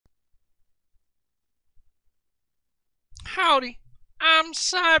Howdy, I'm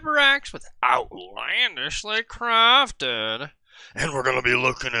CyberAxe with Outlandishly Crafted, and we're going to be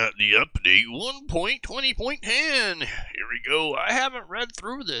looking at the update 1.20.10. Here we go. I haven't read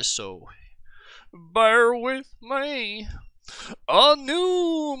through this, so bear with me. A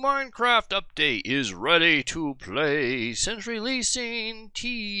new Minecraft update is ready to play since releasing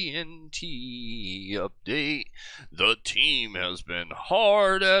TNT update. The team has been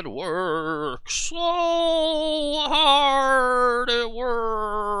hard at work, so hard at work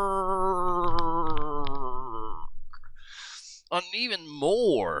on even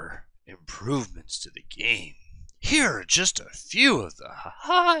more improvements to the game. Here are just a few of the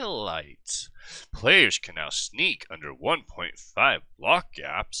highlights. Players can now sneak under 1.5 block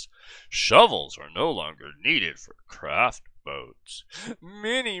gaps. Shovels are no longer needed for craft boats.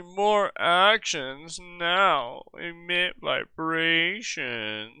 Many more actions now emit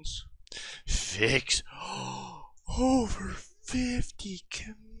vibrations. Fix over 50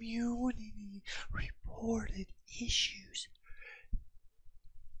 community reported issues.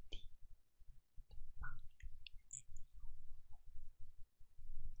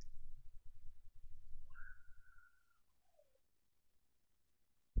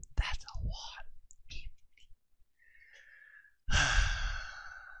 That's a lot.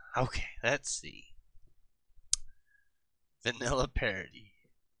 Okay, let's see. Vanilla parody,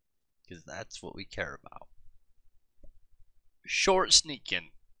 because that's what we care about. Short sneaking.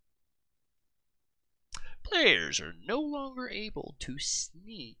 Players are no longer able to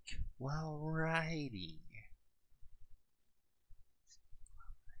sneak while riding.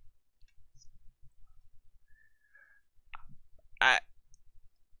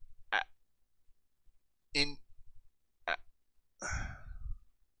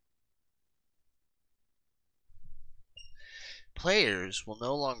 Players will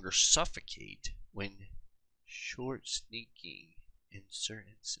no longer suffocate when short sneaking in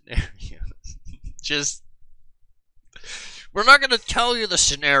certain scenarios. We're not going to tell you the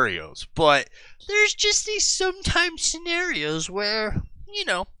scenarios, but there's just these sometimes scenarios where, you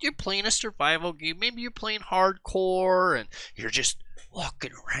know, you're playing a survival game, maybe you're playing hardcore, and you're just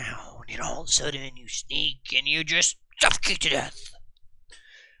walking around, and all of a sudden you sneak, and you just suffocate to death.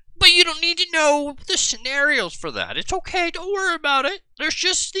 But you don't need to know the scenarios for that. It's okay, don't worry about it. There's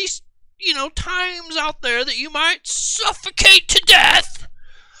just these, you know, times out there that you might suffocate to death.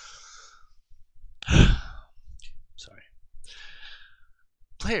 Sorry.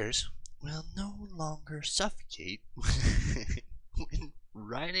 Players will no longer suffocate when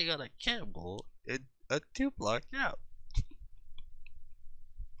riding on a camel in a 2-block gap.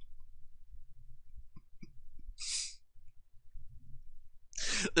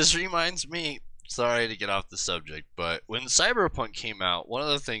 This reminds me, sorry to get off the subject, but when Cyberpunk came out, one of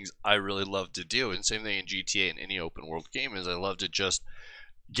the things I really love to do, and same thing in GTA and any open world game, is I love to just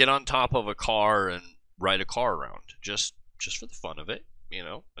get on top of a car and ride a car around, just for the fun of it, you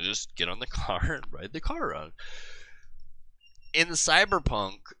know. I just get on the car and ride the car around. In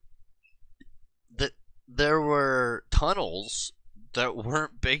Cyberpunk, there were tunnels that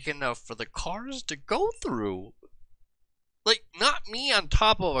weren't big enough for the cars to go through. Like, not me on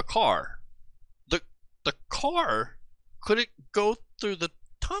top of a car. The car couldn't go through the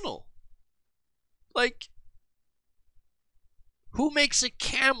tunnel. Like, who makes a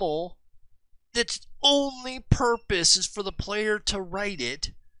camel that's only purpose is for the player to ride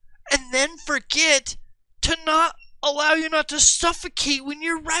it, and then forget to not allow you not to suffocate when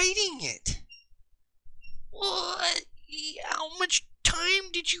you're riding it? What? How much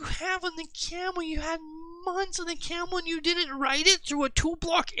time did you have on the camel? You had months on the camel and you didn't ride it through a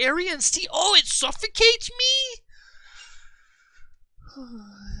 2-block area and see, oh, it suffocates me?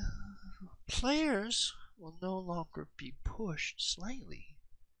 Players will no longer be pushed slightly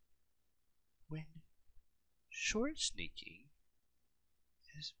when short sneaking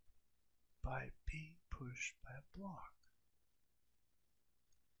is by being pushed by a block.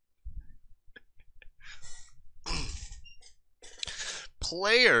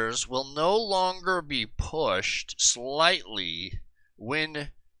 Players will no longer be pushed slightly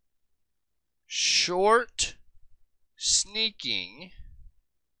when short sneaking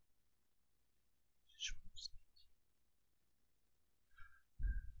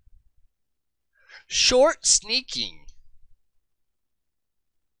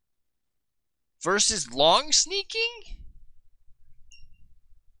versus long sneaking?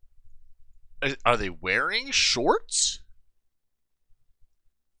 Are they wearing shorts?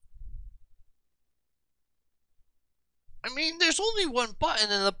 I mean, there's only one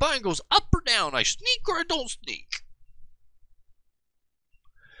button, and the button goes up or down. I sneak or I don't sneak.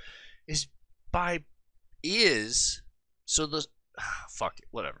 Is So the fuck it,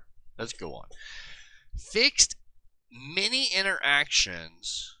 whatever. Let's go on. Fixed many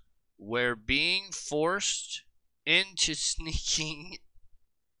interactions where being forced into sneaking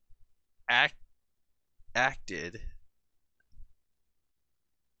acted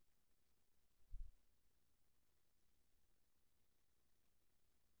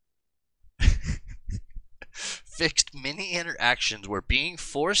fixed many interactions where being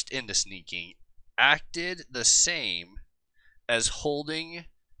forced into sneaking acted the same as holding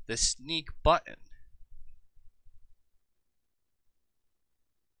the sneak button.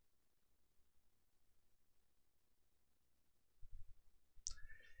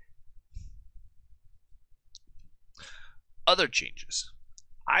 Other changes.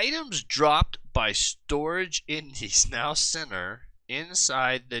 Items dropped by storage indies now center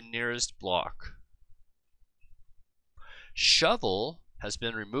inside the nearest block. Shovel has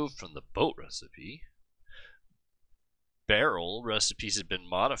been removed from the boat recipe. Barrel recipes have been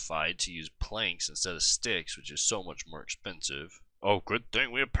modified to use planks instead of sticks, which is so much more expensive. Oh, good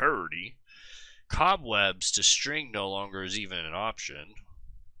thing we have parity. Cobwebs to string no longer is even an option.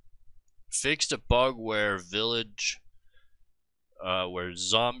 Fixed a bug where where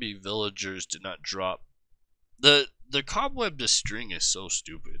zombie villagers did not drop. The cobweb to string is so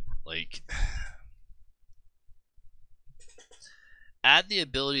stupid. Like, add the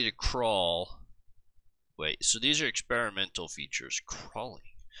ability to crawl. Wait, so these are experimental features. Crawling.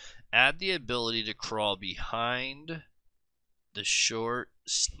 Add the ability to crawl behind the short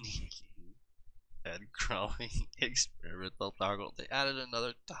sneaking and crawling experimental toggle. They added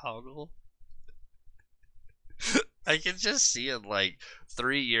another toggle. I can just see in like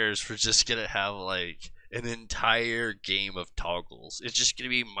 3 years we're just gonna have like an entire game of toggles. It's just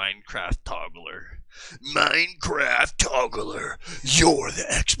gonna be Minecraft Toggler. Minecraft Toggler, you're the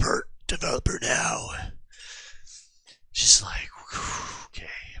expert developer now. Just like, okay,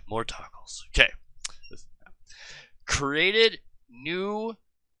 more toggles. Okay. Created new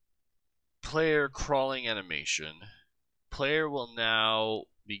player crawling animation. Player will now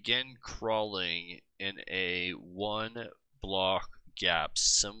begin crawling in a 1 block gap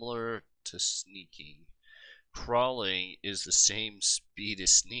similar to sneaking. Crawling is the same speed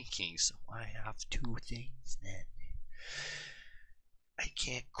as sneaking, so I have 2 things then. I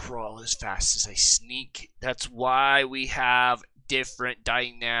can't crawl as fast as I sneak. That's why we have different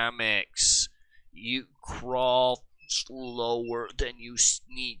dynamics. You crawl slower than you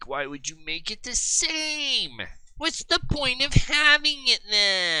sneak. Why would you make it the same? What's the point of having it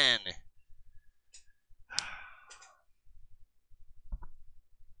then?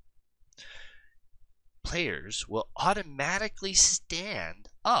 Players will automatically stand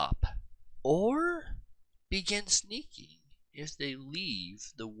up or begin sneaking if they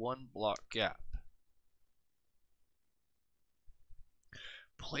leave the 1 block gap.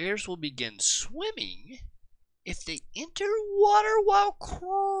 Players will begin swimming if they enter water while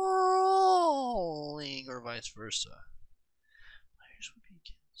crawling, or vice versa. Players will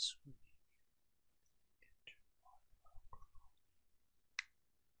begin swimming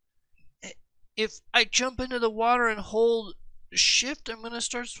if I jump into the water and hold shift, I'm gonna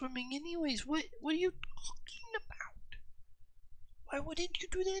start swimming anyways. What are you talking about? Why wouldn't you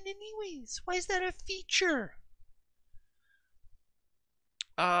do that anyways? Why is that a feature?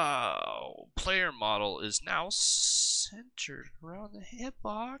 Player model is now centered around the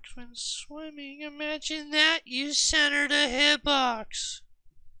hitbox when swimming. Imagine that, you centered a hitbox.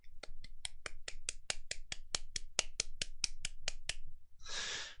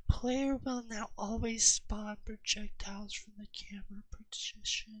 Player will now always spawn projectiles from the camera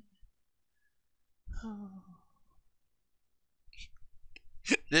position. Oh.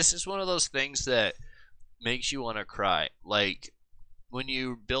 This is one of those things that makes you want to cry. Like, when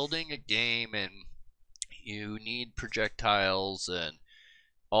you're building a game and you need projectiles and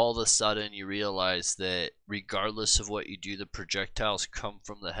all of a sudden you realize that regardless of what you do, the projectiles come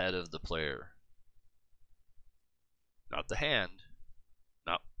from the head of the player. Not the hand.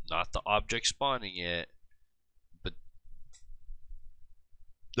 Not the object spawning it, but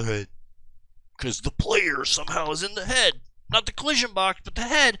the head. Because the player somehow is in the head. Not the collision box, but the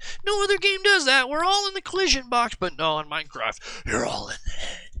head. No other game does that. We're all in the collision box, but no, in Minecraft, you're all in the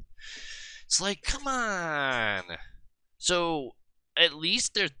head. It's like, come on. So, at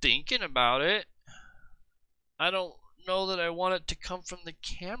least they're thinking about it. I don't know that I want it to come from the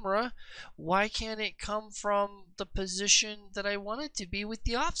camera. Why can't it come from the position that I want it to be with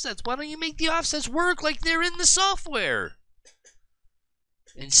the offsets? Why don't you make the offsets work like they're in the software?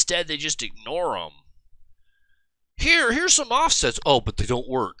 Instead, they just ignore them. Here's some offsets. Oh, but they don't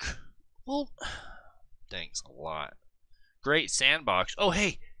work. Well, thanks a lot. Great sandbox. Oh,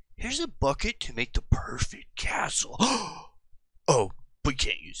 hey, here's a bucket to make the perfect castle. Oh, we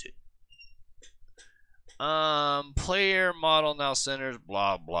can't use it. Player model now centers,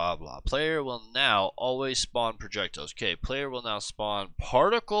 blah, blah, blah. Player will now always spawn projectiles. Okay, player will now spawn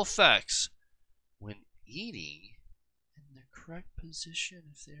particle effects when eating in the correct position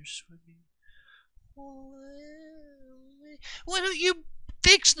if they're swimming. Why don't you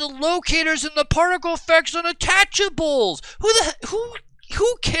fix the locators and the particle effects on attachables?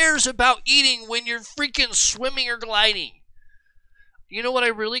 Who cares about eating when you're freaking swimming or gliding? You know what I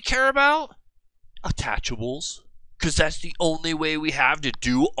really care about? Attachables. Because that's the only way we have to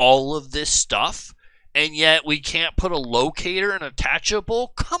do all of this stuff. And yet we can't put a locator and attachable?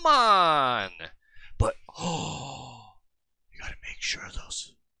 Come on! But, you gotta make sure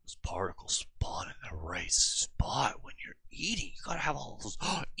those particles spawn in the right spot when you're eating. You gotta have all those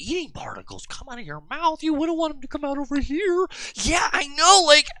eating particles come out of your mouth. You wouldn't want them to come out over here. Yeah, I know,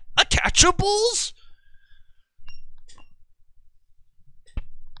 like attachables.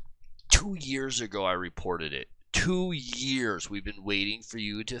 2 years ago, I reported it. 2 years we've been waiting for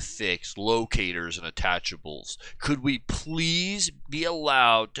you to fix locators and attachables. Could we please be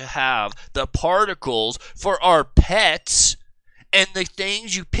allowed to have the particles for our pets and the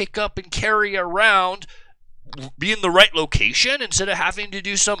things you pick up and carry around be in the right location instead of having to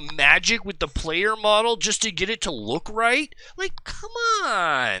do some magic with the player model just to get it to look right? Like, come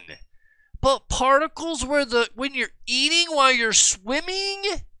on. But particles when you're eating while you're swimming?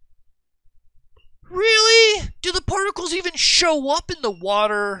 Really? Do the particles even show up in the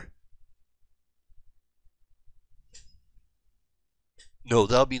water? No,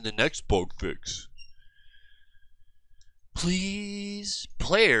 that'll be the next bug fix. Please,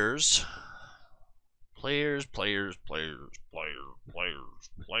 players.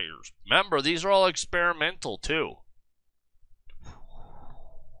 Remember, these are all experimental too.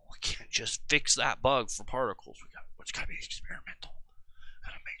 We can't just fix that bug for particles. It's gotta be experimental.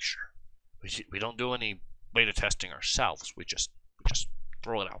 Gotta make sure. We don't do any beta testing ourselves. We just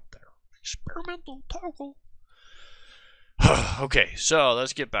throw it out there. Experimental toggle. Okay, so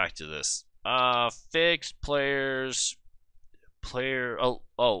let's get back to this. Fix players.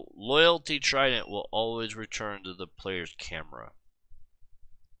 Loyalty trident will always return to the player's camera.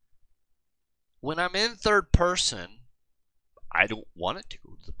 When I'm in third person, I don't want it to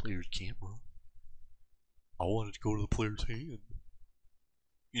go to the player's camera. I want it to go to the player's hand.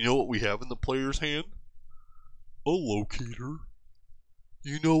 You know what we have in the player's hand? A locator.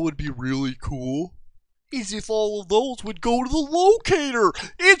 You know what would be really cool? Is if all of those would go to the locator.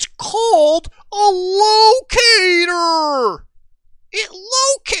 It's called a locator. It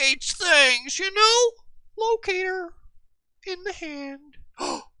locates things, you know? Locator in the hand.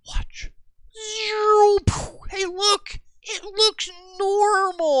 Watch. Hey, look. It looks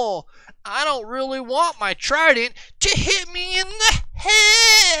normal. I don't really want my trident to hit me in the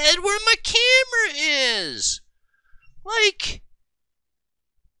head where my camera is. Like,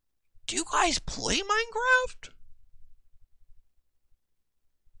 do you guys play Minecraft?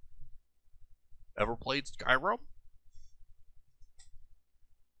 Ever played Skyrim?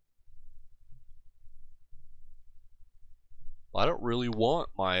 I don't really want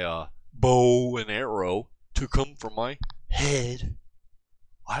my bow and arrow to come from my head.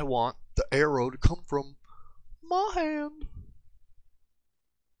 I want the arrow to come from my hand.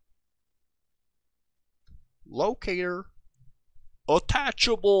 Locator.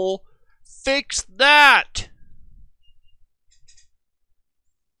 Attachable. Fix that.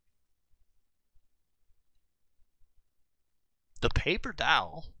 The paper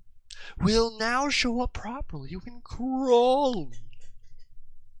dowel will now show up properly when crawling.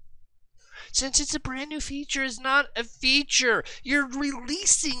 Since it's a brand new feature, it's not a feature. You're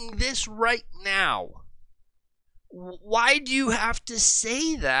releasing this right now. Why do you have to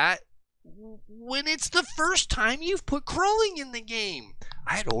say that when it's the first time you've put crawling in the game?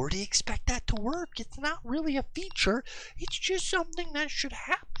 I'd already expect that to work. It's not really a feature. It's just something that should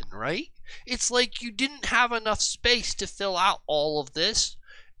happen, right? It's like you didn't have enough space to fill out all of this,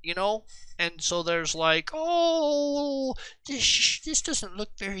 you know? And so there's like, oh, this doesn't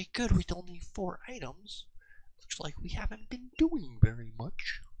look very good with only 4 items. Looks like we haven't been doing very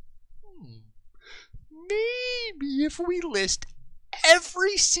much. Maybe if we list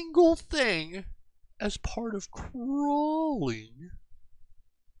every single thing as part of crawling.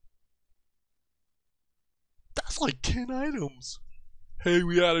 That's like 10 items. Hey,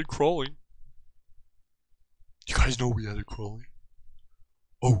 we added crawling. You guys know we added crawling?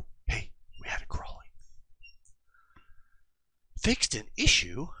 Oh, hey, we added crawling. Fixed an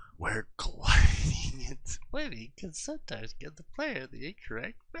issue where gliding and splitting can sometimes get the player the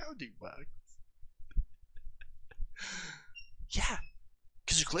incorrect bounding box. Yeah,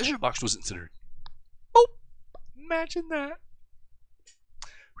 because your collision box wasn't centered. Oh, imagine that.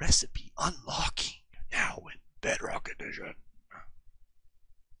 Recipe unlocking now in Bedrock Edition.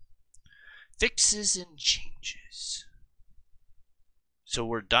 Fixes and changes. So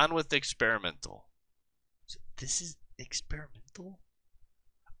we're done with experimental. So this is experimental?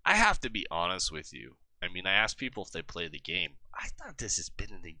 I have to be honest with you. I mean, I asked people if they play the game. I thought this has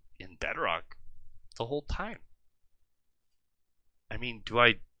been in Bedrock the whole time. I mean, do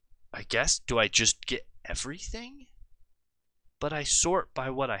I just get everything? But I sort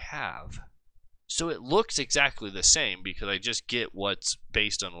by what I have. So it looks exactly the same because I just get what's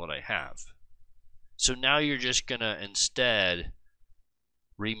based on what I have. So now you're just going to instead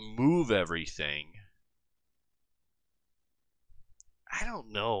remove everything. I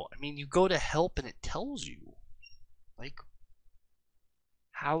don't know. I mean, you go to help and it tells you. Like,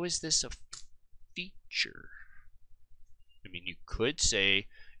 how is this a feature? I mean, you could say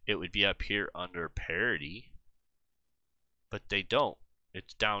it would be up here under parity, but they don't.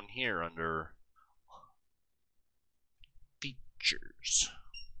 It's down here under features.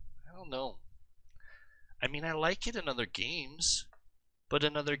 I don't know. I mean, I like it in other games, but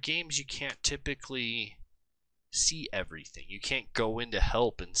in other games you can't typically see everything. You can't go into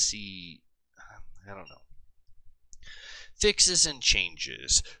help and see, I don't know. Fixes and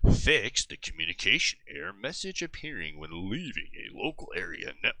changes. Fix the communication error message appearing when leaving a local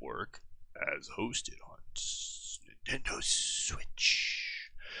area network as hosted on Nintendo Switch.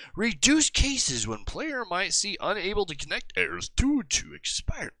 Reduce cases when player might see unable to connect errors due to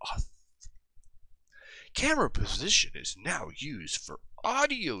expired auth. Camera position is now used for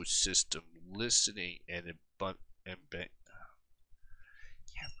audio system listening and camera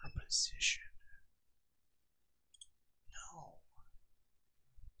position.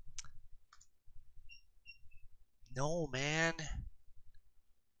 No, man.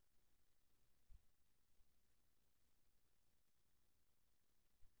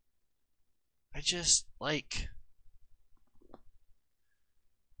 I just, like...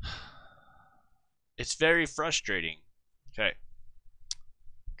 It's very frustrating. Okay.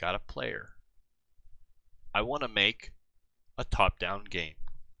 Got a player. I want to make a top-down game.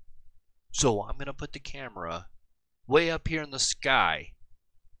 So I'm going to put the camera way up here in the sky.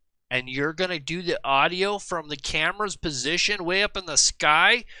 And you're going to do the audio from the camera's position way up in the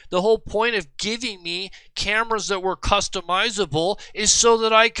sky? The whole point of giving me cameras that were customizable is so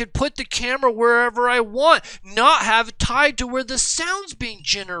that I could put the camera wherever I want, not have it tied to where the sound's being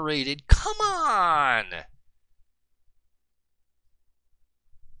generated. Come on!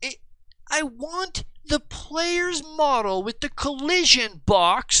 I want the player's model with the collision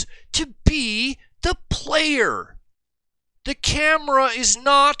box to be the player. The camera is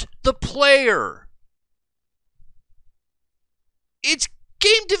not the player. It's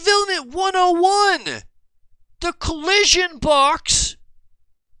Game Development 101. The collision box,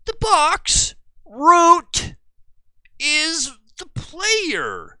 the box root is the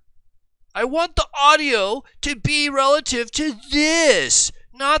player. I want the audio to be relative to this,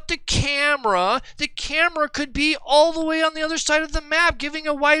 not the camera. The camera could be all the way on the other side of the map, giving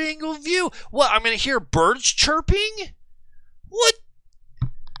a wide angle view. What, I'm going to hear birds chirping?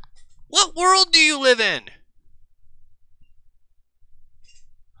 What world do you live in?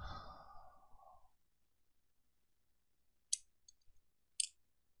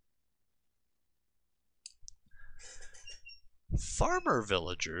 Farmer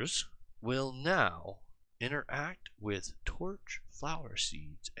villagers will now interact with torch flower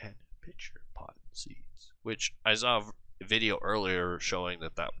seeds and pitcher pot seeds, which I saw a video earlier showing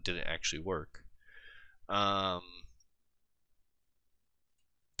that didn't actually work.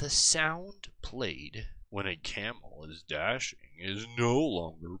 The sound played when a camel is dashing is no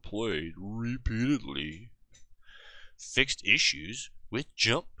longer played repeatedly. Fixed issues with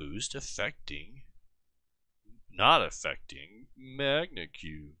jump boost not affecting magna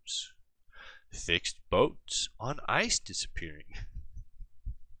cubes. Fixed boats on ice disappearing.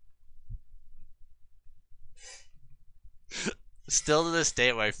 Still to this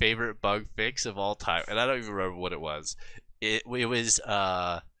day, my favorite bug fix of all time, and I don't even remember what it was. It was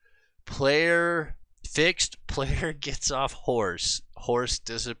player gets off horse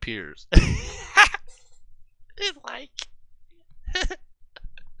disappears. It's like,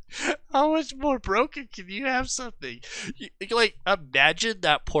 how much more broken can you have something? Like, imagine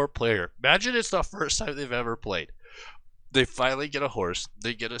that poor player. Imagine it's the first time they've ever played. They finally get a horse,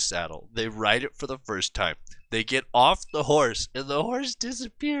 they get a saddle, they ride it for the first time. They get off the horse, and the horse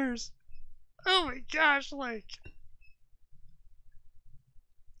disappears. Oh my gosh, like.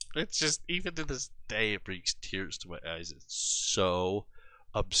 It's just, even to this day, it brings tears to my eyes. It's so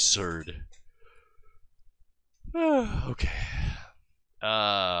absurd. Okay.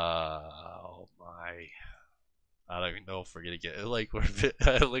 Oh my. I don't even know if we're gonna get like we're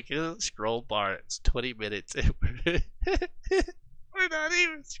like at the scroll bar. It's 20 minutes. And we're not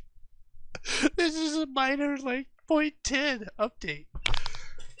even. This is a minor like 0.10 update.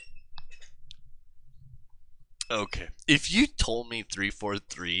 Okay. If you told me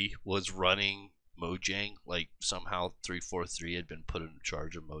 343 was running Mojang, like somehow 343 had been put in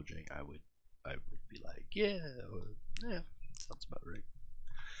charge of Mojang, I would be like, yeah, sounds about right.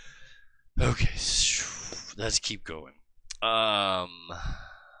 Okay, let's keep going.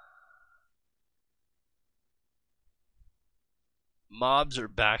 Mobs are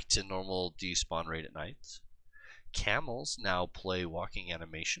back to normal despawn rate at nights. Camels now play walking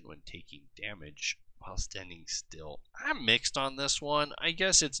animation when taking damage while standing still. I'm mixed on this one. I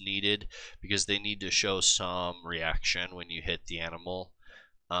guess it's needed because they need to show some reaction when you hit the animal.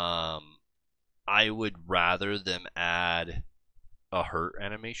 I would rather them add a hurt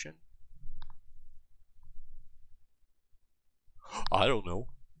animation. I don't know.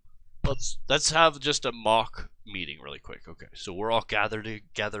 Let's have just a mock meeting really quick. Okay, so we're all gathered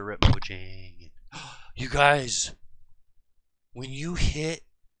together at Mojang. You guys, when you hit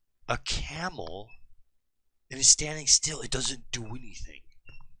a camel and it's standing still, it doesn't do anything.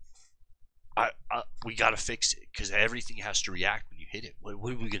 We gotta fix it because everything has to react when you hit it. What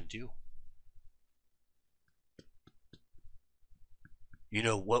are we gonna do? You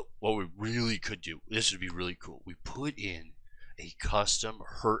know what we really could do? This would be really cool. We put in a custom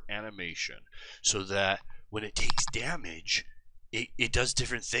hurt animation so that when it takes damage, it does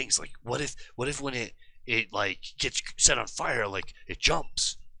different things. Like what if when it like gets set on fire, like it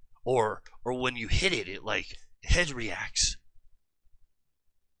jumps, or when you hit it, it like head reacts.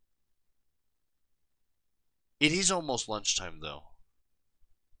 It is almost lunchtime though.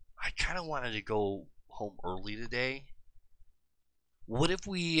 I kind of wanted to go home early today. What if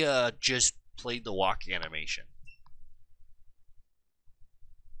we just played the walk animation?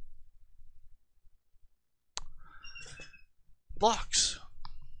 Blocks.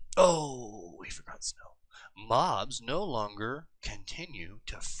 Oh, we forgot snow. Mobs no longer continue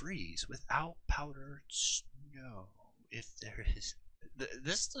to freeze without powdered snow. If there is.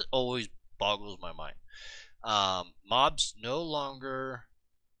 This always boggles my mind. Mobs no longer.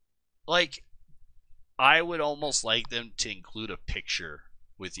 Like, I would almost like them to include a picture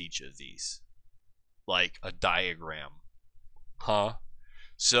with each of these. Like a diagram. Huh?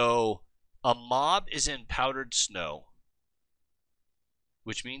 So, a mob is in powdered snow,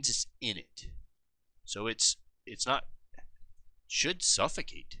 which means it's in it. So it's not, should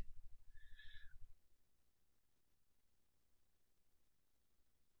suffocate.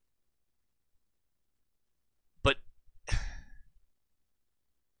 But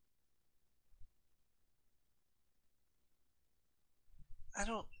I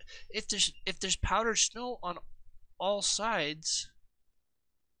don't, if there's powdered snow on all sides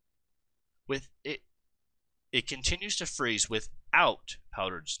with it continues to freeze without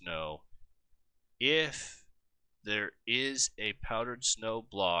powdered snow if there is a powdered snow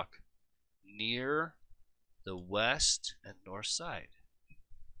block near the west and north side.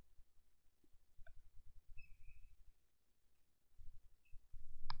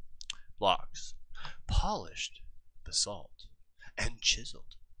 Blocks: polished basalt and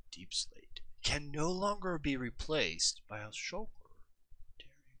chiseled deep slate can no longer be replaced by a shulker.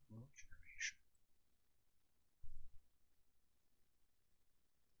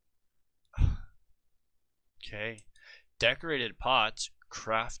 Okay. Decorated pots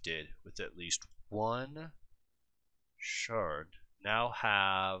crafted with at least one shard now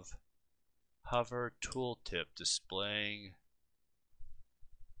have hover tooltip displaying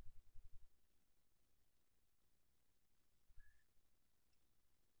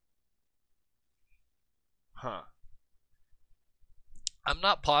I'm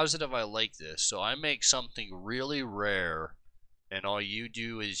not positive I like this, so I make something really rare and all you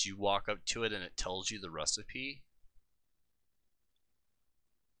do is you walk up to it and it tells you the recipe.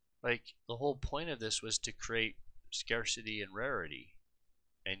 Like, the whole point of this was to create scarcity and rarity,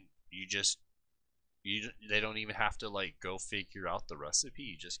 and they don't even have to like go figure out the recipe,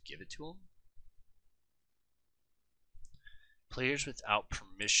 you just give it to them. Players without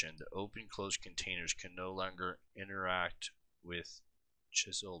permission to open closed containers can no longer interact with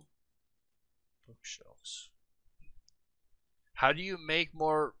chiseled bookshelves. How do you make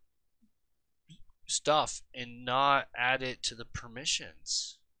more stuff and not add it to the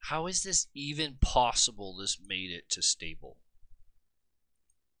permissions? How is this even possible? This made it to stable.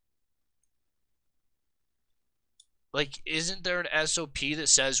 Like, isn't there an SOP that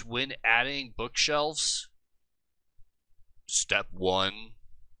says when adding bookshelves, step 1,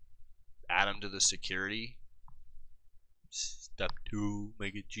 add them to the security. Step 2,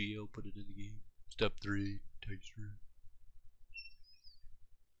 make it geo, put it in the game. Step 3, texture.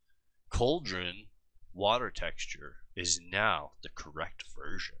 Cauldron water texture is now the correct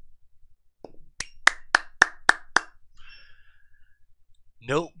version.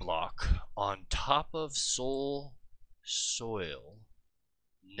 Note block on top of soil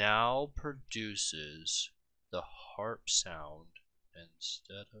now produces the harp sound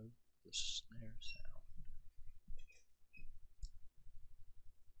instead of the snare sound.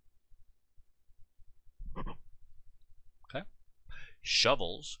 Okay.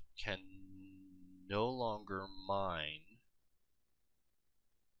 Shovels can no longer mine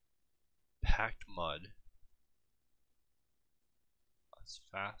packed mud as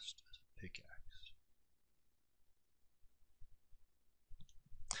fast as a pickaxe.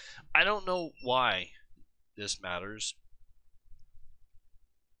 I don't know why this matters.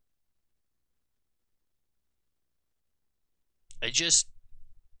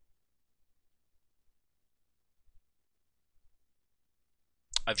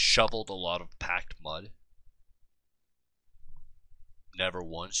 I've shoveled a lot of packed mud. Never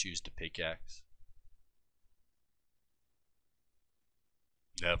once used a pickaxe.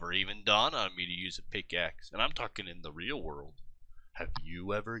 Never even dawned on me to use a pickaxe. And I'm talking in the real world. Have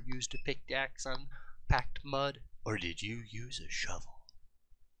you ever used a pickaxe on packed mud? Or did you use a shovel?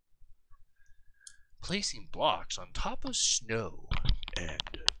 Placing blocks on top of snow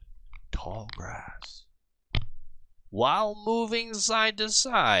and tall grass while moving side to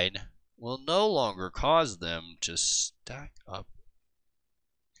side will no longer cause them to stack up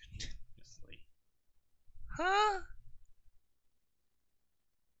continuously. Huh?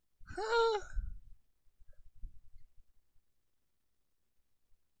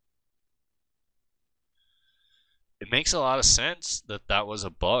 It makes a lot of sense that that was a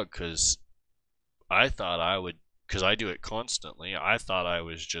bug, because I thought I would, because I do it constantly, I thought I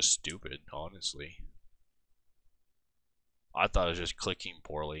was just stupid, honestly. I thought I was just clicking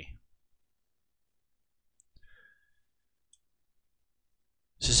poorly.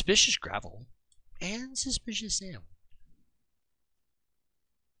 Suspicious gravel and suspicious sand.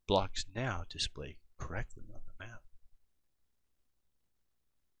 Blocks now display correctly on the map.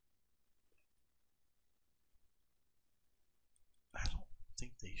 I don't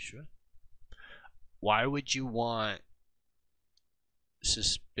think they should. Why would you want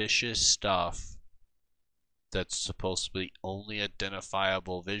suspicious stuff that's supposed to be only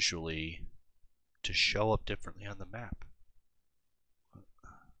identifiable visually to show up differently on the map?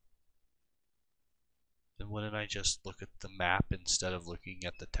 Then wouldn't I just look at the map instead of looking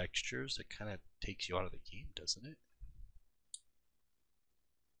at the textures? It kind of takes you out of the game, doesn't it?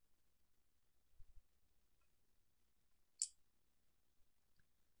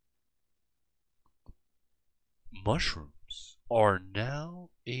 Mushrooms are now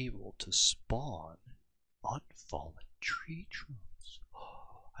able to spawn on fallen tree trunks.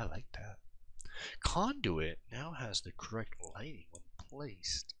 Oh, I like that. Conduit now has the correct lighting when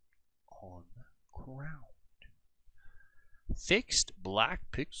placed on the ground. Fixed black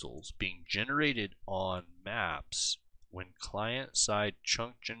pixels being generated on maps when client-side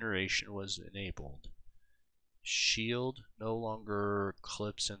chunk generation was enabled. Shield no longer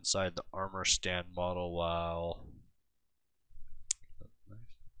clips inside the armor stand model while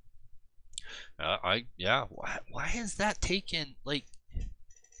why has that taken, like,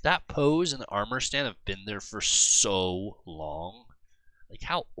 that pose and the armor stand have been there for so long? Like,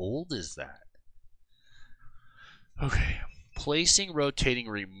 how old is that? Okay. Placing, rotating,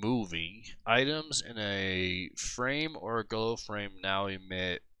 removing items in a frame or a glow frame now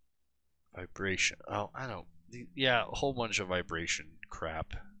emit vibration. Oh, I don't. Yeah, a whole bunch of vibration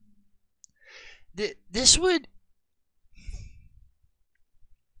crap. This would.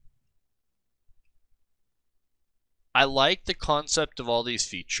 I like the concept of all these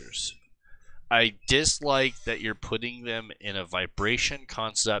features. I dislike that you're putting them in a vibration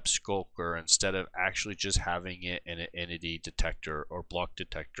concept sculptor instead of actually just having it in an entity detector or block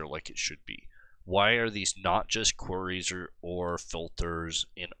detector like it should be. Why are these not just queries or filters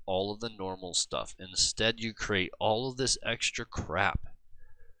in all of the normal stuff? Instead, you create all of this extra crap.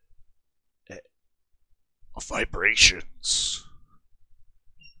 Vibrations.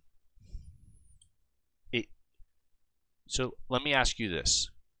 So let me ask you this.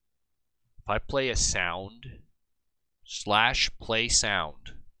 If I play a sound / play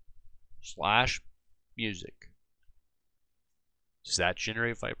sound / music, does that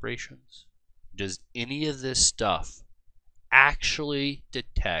generate vibrations? Does any of this stuff actually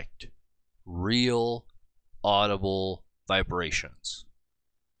detect real audible vibrations?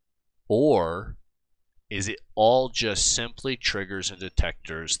 Or is it all just simply triggers and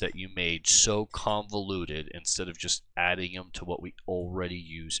detectors that you made so convoluted instead of just adding them to what we already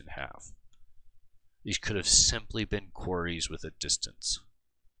use and have? These could have simply been queries with a distance.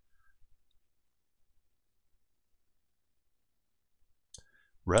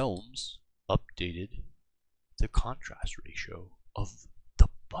 Realms updated the contrast ratio of the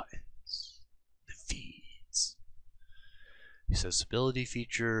buttons, the feeds. Accessibility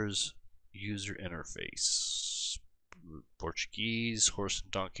features, user interface. Portuguese, horse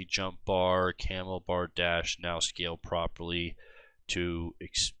and donkey jump bar, camel bar dash now scale properly to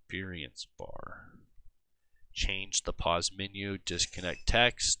experience bar. Change the pause menu, disconnect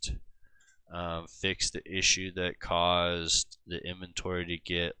text. Fix the issue that caused the inventory to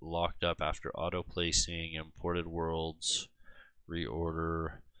get locked up after auto placing. Imported worlds,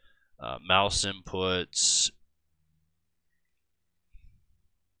 reorder, mouse inputs,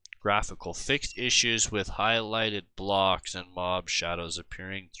 graphical. Fixed issues with highlighted blocks and mob shadows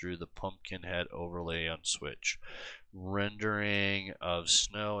appearing through the pumpkin head overlay on Switch. Rendering of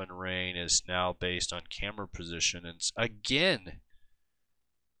snow and rain is now based on camera position. And again,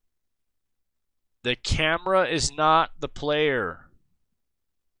 the camera is not the player.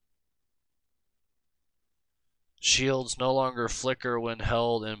 Shields no longer flicker when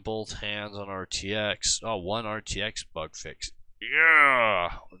held in both hands on RTX. Oh, one RTX bug fix.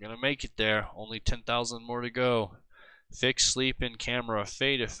 Yeah, we're going to make it there. Only 10,000 more to go. Fix sleep in camera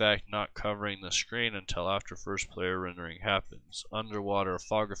fade effect not covering the screen until after first player rendering happens. Underwater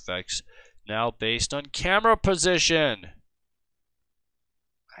fog effects now based on camera position.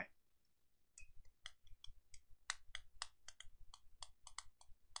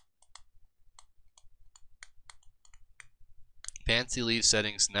 Fancy leaf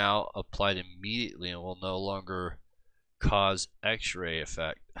settings now applied immediately and will no longer cause X-ray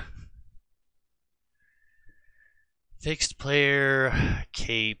effect. Fixed player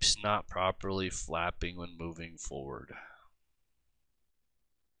capes not properly flapping when moving forward.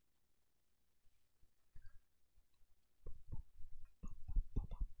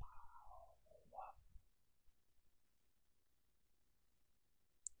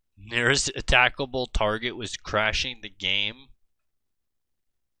 Nearest attackable target was crashing the game.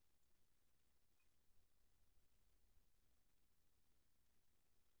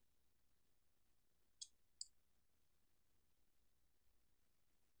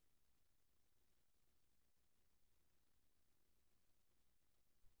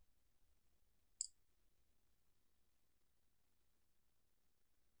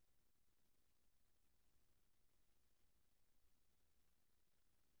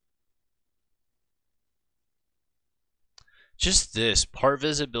 Just this part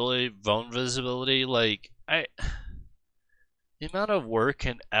visibility, bone visibility, like the amount of work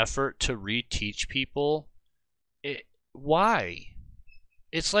and effort to reteach people, why?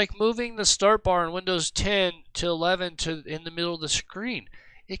 It's like moving the start bar in Windows 10 to 11 to in the middle of the screen.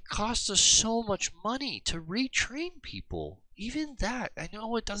 It costs us so much money to retrain people. Even that, I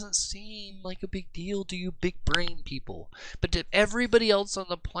know it doesn't seem like a big deal to you big brain people. But to everybody else on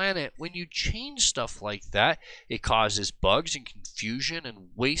the planet, when you change stuff like that, it causes bugs and confusion and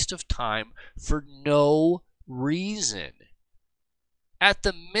waste of time for no reason. At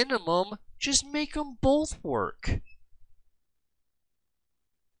the minimum, just make them both work.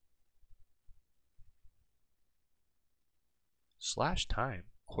 /time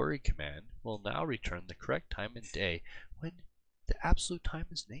query command will now return the correct time and day when the absolute time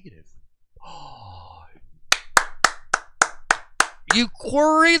is negative. Oh. You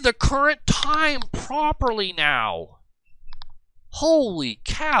query the current time properly now. Holy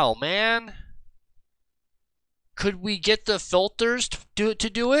cow, man. Could we get the filters to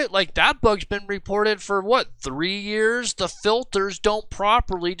do it? Like, that bug's been reported for, what, 3 years? The filters don't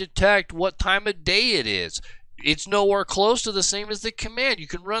properly detect what time of day it is. It's nowhere close to the same as the command. You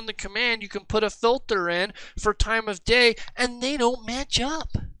can run the command, you can put a filter in for time of day, and they don't match up.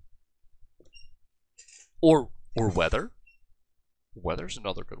 Or weather. Weather's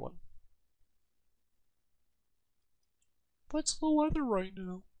another good one. What's the weather right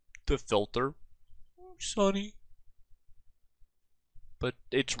now? The filter. Sunny. But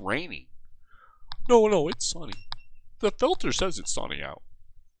it's raining. No, it's sunny. The filter says it's sunny out.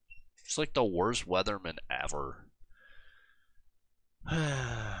 It's like the worst weatherman ever.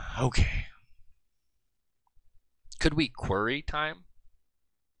 Okay. Could we query time?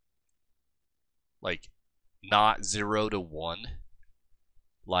 Like, not 0 to 1?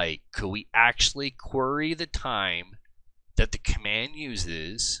 Like, could we actually query the time that the command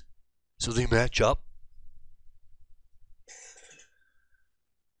uses so they match up?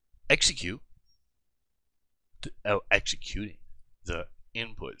 Execute. Executing the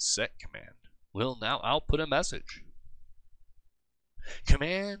input set command will now output a message.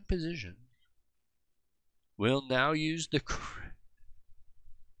 Command position will now use the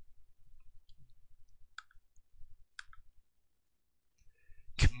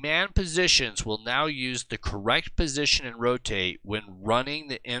command positions will now use the correct position and rotate when running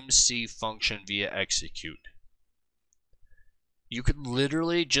the MC function via execute. You could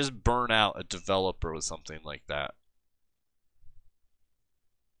literally just burn out a developer with something like that.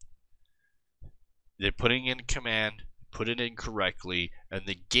 They're putting in command, put it in correctly, and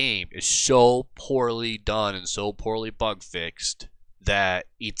the game is so poorly done and so poorly bug fixed that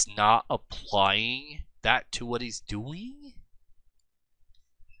it's not applying that to what he's doing.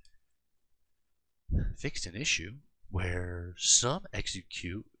 Fixed an issue where some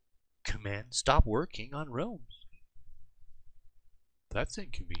execute commands stop working on realms. That's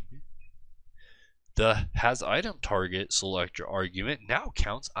inconvenient. The has item target selector argument now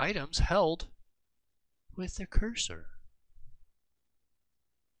counts items held with the cursor.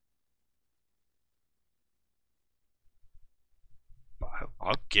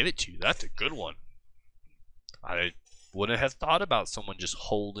 I'll give it to you. That's a good one. I wouldn't have thought about someone just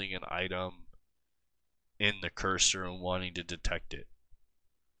holding an item in the cursor and wanting to detect it.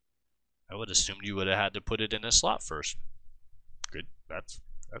 I would assume you would have had to put it in a slot first. Good. That's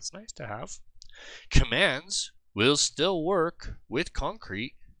nice to have. Commands will still work with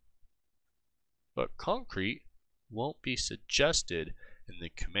concrete, but concrete won't be suggested in the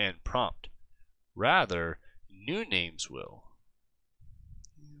command prompt. Rather, new names will.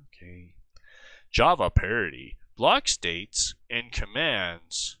 Okay. Java parity. Block states and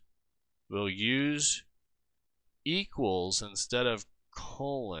commands will use equals instead of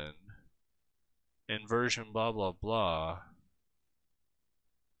colon in version blah blah blah.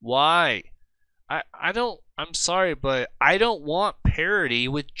 Why? I'm sorry, but I don't want parity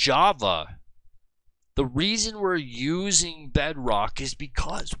with Java. The reason we're using Bedrock is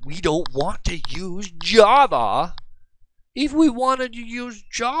because we don't want to use Java. If we wanted to use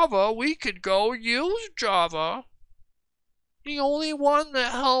Java, we could go use Java. The only one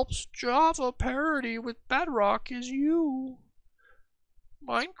that helps Java parity with Bedrock is you.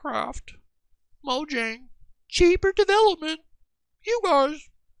 Minecraft. Mojang. Cheaper development. You guys.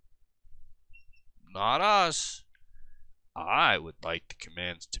 Not us. I would like the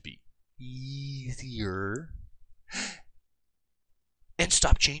commands to be easier and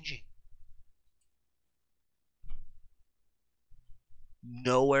stop changing.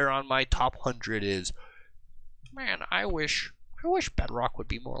 Nowhere on my top 100 is, man, I wish Bedrock would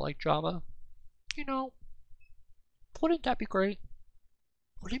be more like Java. You know, wouldn't that be great?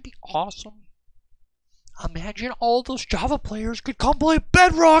 Wouldn't it be awesome? Imagine all those Java players could come play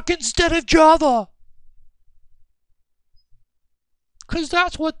Bedrock instead of Java. Because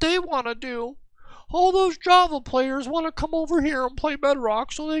that's what they want to do. All those Java players want to come over here and play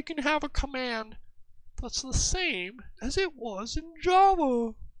Bedrock so they can have a command that's the same as it was in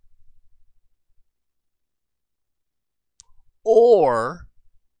Java. Or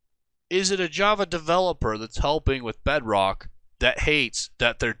is it a Java developer that's helping with Bedrock that hates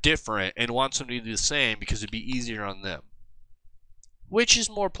that they're different and wants them to be the same because it'd be easier on them? Which is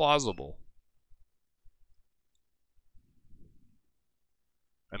more plausible?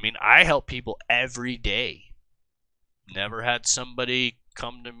 I mean, I help people every day. Never had somebody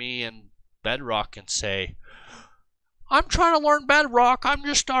come to me in Bedrock and say, I'm trying to learn Bedrock, I'm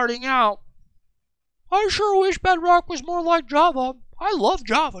just starting out. I sure wish Bedrock was more like Java. I love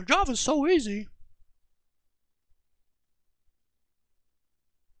Java. Java's so easy.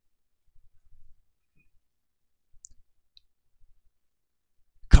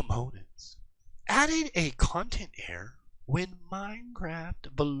 Components. Added a content error when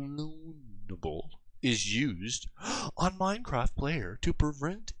Minecraft Balloonable is used on Minecraft Player to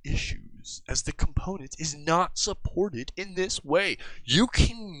prevent issues, as the component is not supported in this way. You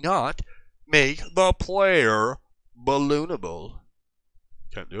cannot make the player balloonable.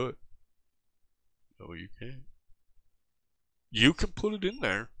 Can't do it. No, you can't. You can put it in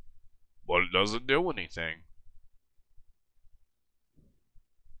there, but it doesn't do anything.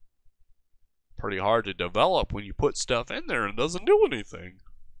 Pretty hard to develop when you put stuff in there and it doesn't do anything.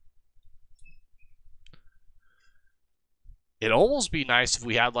 It'd almost be nice if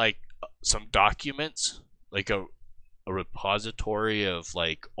we had like some documents, like a repository of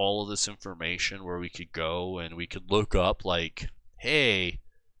like all of this information where we could go and we could look up like, hey,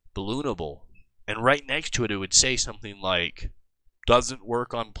 balloonable, and right next to it, it would say something like, doesn't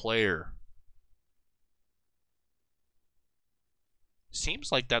work on player.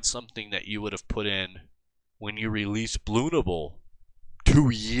 Seems like that's something that you would have put in when you released Balloonable 2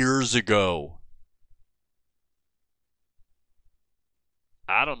 years ago.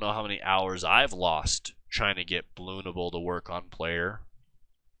 I don't know how many hours I've lost trying to get Balloonable to work on player.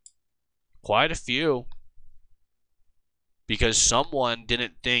 Quite a few. Because someone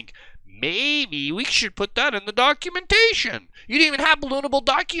didn't think, maybe we should put that in the documentation. You didn't even have Balloonable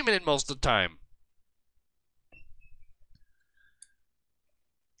documented most of the time.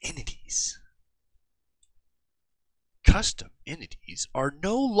 Entities. Custom entities are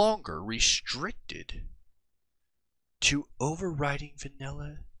no longer restricted to overriding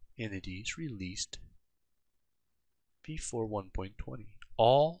vanilla entities released before 1.20.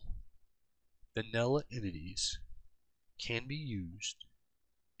 All vanilla entities can be used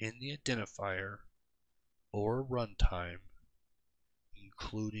in the identifier or runtime,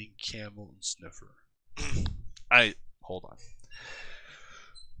 including camel and sniffer. Hold on.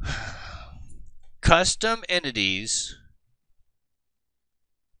 Custom entities.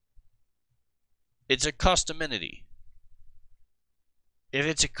 It's a custom entity. If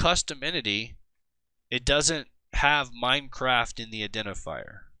it's a custom entity, it doesn't have Minecraft in the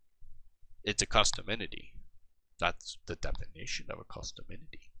identifier. It's a custom entity. That's the definition of a custom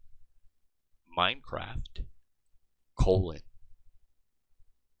entity. Minecraft,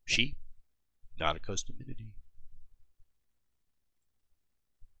 sheep, not a custom entity.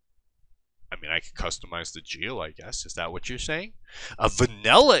 I mean, I could customize the geo, I guess. Is that what you're saying? A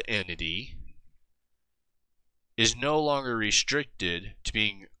vanilla entity is no longer restricted to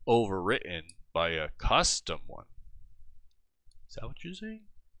being overwritten by a custom one. Is that what you're saying?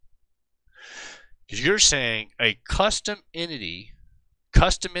 Because you're saying a custom entity,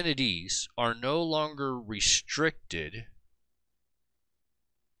 custom entities are no longer restricted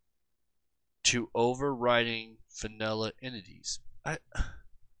to overriding vanilla entities.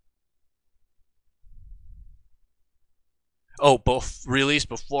 Both released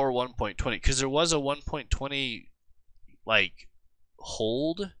before 1.20, because there was a 1.20 like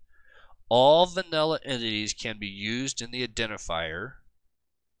hold. All vanilla entities can be used in the identifier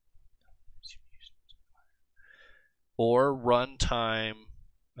or runtime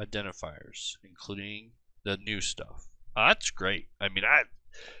identifiers, including the new stuff. That's great. I mean,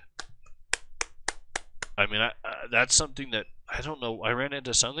 that's something that I don't know. I ran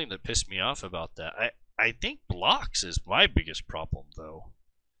into something that pissed me off about that. I think blocks is my biggest problem, though.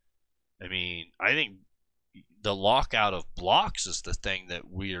 I mean, I think the lockout of blocks is the thing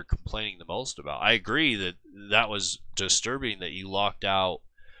that we are complaining the most about. I agree that that was disturbing that you locked out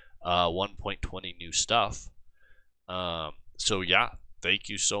 1.20 new stuff. So yeah, thank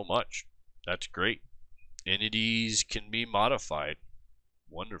you so much. That's great. Entities can be modified.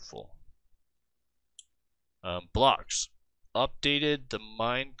 Wonderful. Blocks. Updated the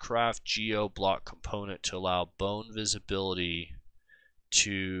Minecraft Geo block component to allow bone visibility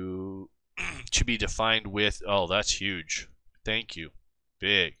to be defined with, oh, that's huge. Thank you.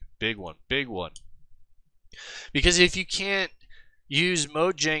 Big one. Because if you can't use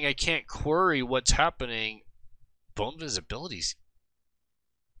Mojang, I can't query what's happening. Bone visibility's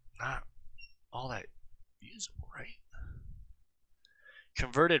not all that usable, right?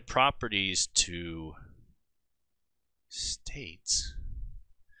 Converted properties to states.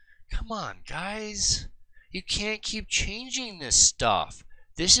 Come on, guys. You can't keep changing this stuff.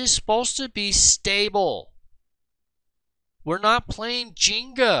 This is supposed to be stable. We're not playing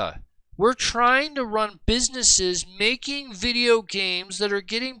Jenga. We're trying to run businesses making video games that are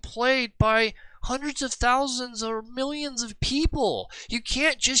getting played by hundreds of thousands or millions of people. You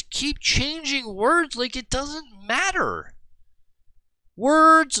can't just keep changing words like it doesn't matter.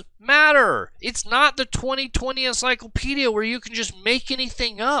 Words matter. It's not the 2020 encyclopedia where you can just make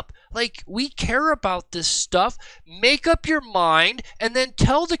anything up. Like, we care about this stuff. Make up your mind and then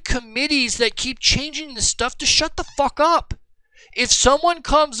tell the committees that keep changing this stuff to shut the fuck up. If someone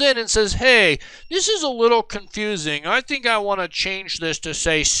comes in and says, hey, this is a little confusing, I think I want to change this to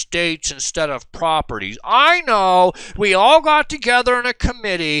say states instead of properties. I know we all got together in a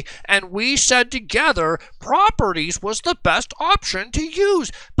committee and we said together properties was the best option to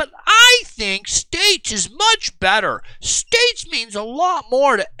use. But I think states is much better. States means a lot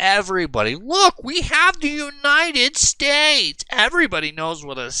more to everybody. Look, we have the United States. Everybody knows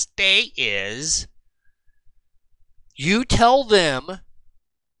what a state is. You tell them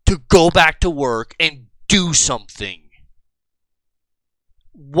to go back to work and do something.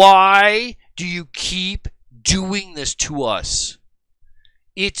 Why do you keep doing this to us?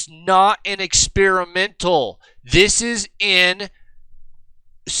 It's not an experimental. This is in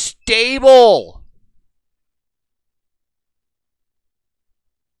stable.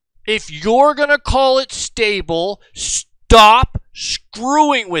 If you're going to call it stable, stop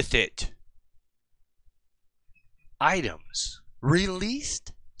screwing with it. Items.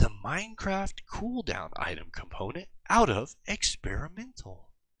 Released the Minecraft cooldown item component out of experimental.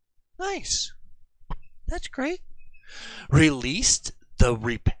 Nice. That's great. Released the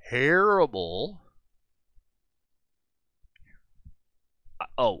repairable.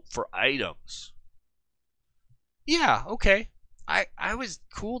 Oh, for items. Yeah, okay. I was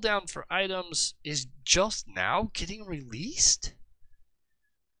cooldown for items is just now getting released?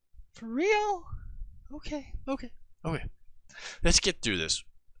 For real? Okay. Let's get through this.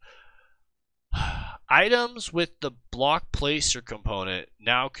 Items with the block placer component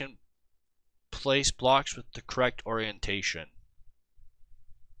now can place blocks with the correct orientation.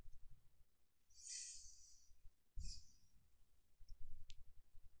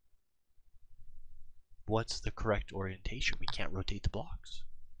 What's the correct orientation? We can't rotate the blocks.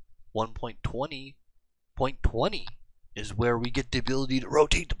 1.20.20 is where we get the ability to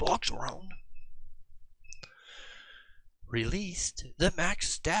rotate the blocks around. Released the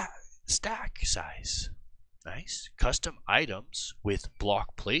max stack size. Nice. Custom items with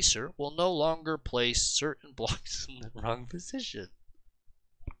block placer will no longer place certain blocks in the wrong position.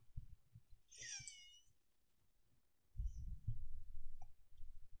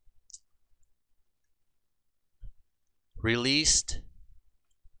 Released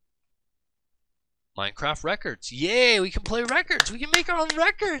Minecraft records. Yay, we can play records. We can make our own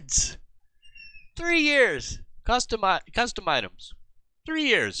records. 3 years. Custom items. 3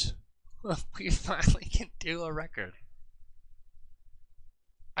 years. We finally can do a record.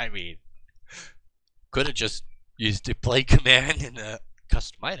 I mean, could have just used the play command and a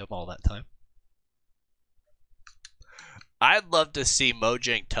custom item all that time. I'd love to see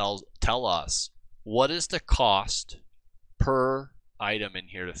Mojang tell us what is the cost per item in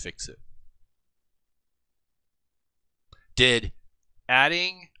here to fix it. Did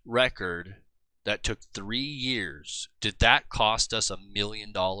adding record that took 3 years, did that cost us $1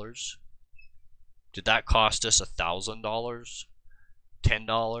 million? Did that cost us $1,000?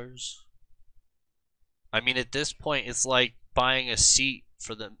 $10? I mean, at this point, it's like buying a seat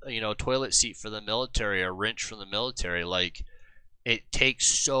for the, a toilet seat for the military, a wrench from the military. Like, it takes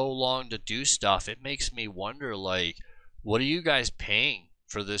so long to do stuff. It makes me wonder, like, what are you guys paying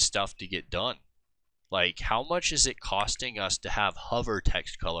for this stuff to get done? Like, how much is it costing us to have hover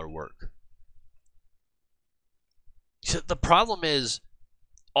text color work? So the problem is,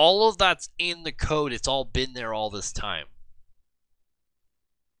 all of that's in the code. It's all been there all this time.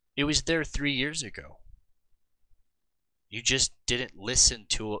 It was there 3 years ago. You just didn't listen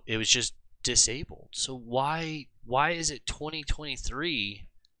to it. It was just disabled. So why is it 2023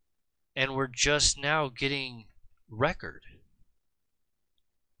 and we're just now getting record?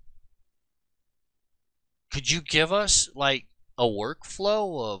 Could you give us like a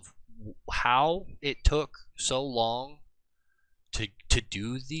workflow of how it took so long to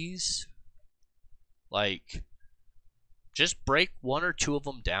do these? Like, just break 1 or 2 of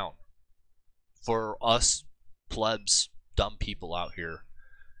them down for us plebs, dumb people out here.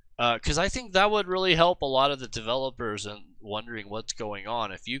 Because I think that would really help a lot of the developers and wondering what's going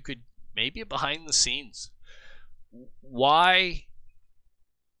on. If you could, maybe behind the scenes, why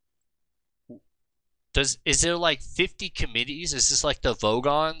is there like 50 committees? Is this like the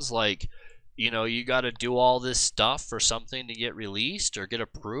Vogons? Like, you got to do all this stuff for something to get released or get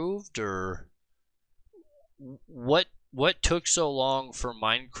approved, or what took so long for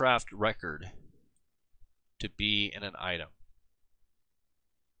Minecraft record to be in an item?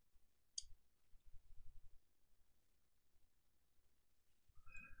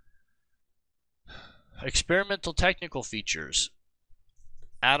 Experimental technical features,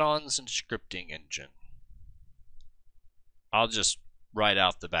 add-ons and scripting engine. I'll just right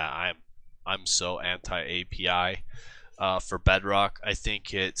off the bat, I'm so anti-API for Bedrock. I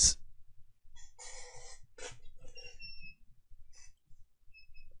think it's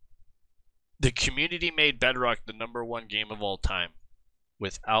the community made Bedrock the #1 game of all time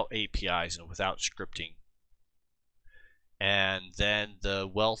without APIs and without scripting. And then the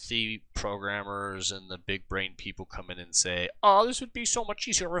wealthy programmers and the big brain people come in and say, "Oh, this would be so much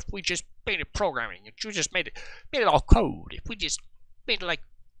easier if we just made it programming. If you just made it all code. If we just made it like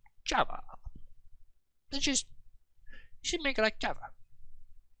Java. Let's just make it like Java.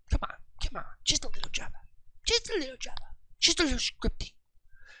 Come on, just a little Java, just a little scripting.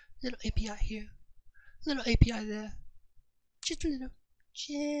 Little API here. Little API there. Just a little.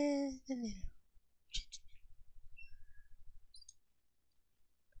 Just a little.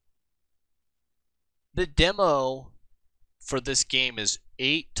 The demo for this game is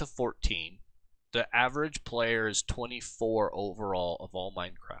 8 to 14. The average player is 24 overall of all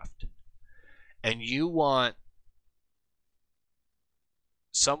Minecraft. And you want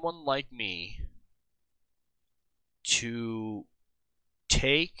someone like me to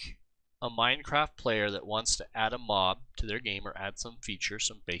take a Minecraft player that wants to add a mob to their game or add some feature,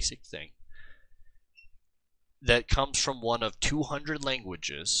 some basic thing, that comes from one of 200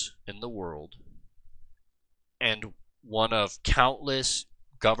 languages in the world and one of countless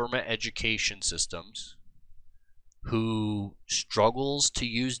government education systems, who struggles to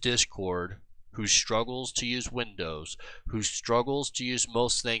use Discord, who struggles to use Windows, who struggles to use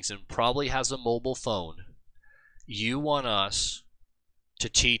most things and probably has a mobile phone. You want us to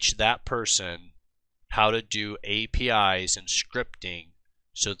teach that person how to do APIs and scripting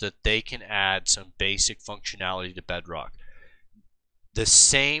so that they can add some basic functionality to Bedrock. The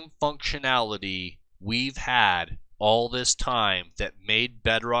same functionality we've had all this time that made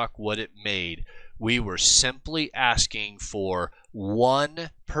Bedrock what it made. We were simply asking for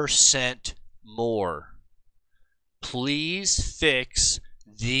 1% more. Please fix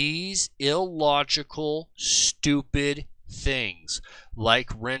these illogical, stupid things like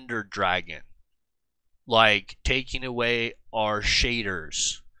render dragon, like taking away our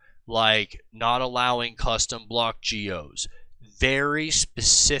shaders, like not allowing custom block geos. Very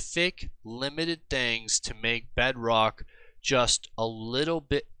specific, limited things to make Bedrock just a little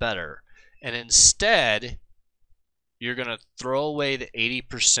bit better. And instead, you're going to throw away the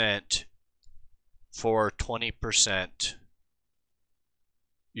 80% for 20%.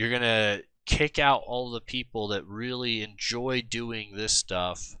 You're going to kick out all the people that really enjoy doing this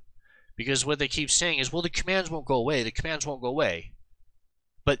stuff. Because what they keep saying is, well, the commands won't go away. The commands won't go away.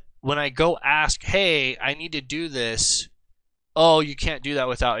 But when I go ask, hey, I need to do this, oh, you can't do that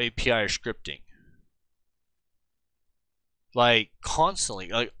without API or scripting. Like, constantly,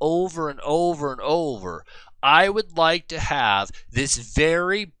 like over and over and over. I would like to have this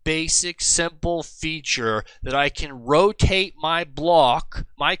very basic, simple feature that I can rotate my block,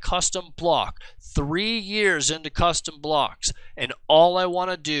 my custom block, 3 years into custom blocks, and all I want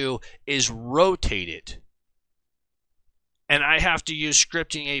to do is rotate it. And I have to use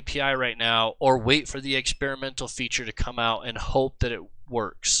scripting API right now or wait for the experimental feature to come out and hope that it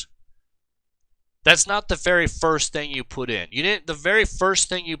works. That's not the very first thing you put in. The very first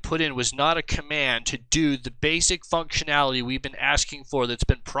thing you put in was not a command to do the basic functionality we've been asking for that's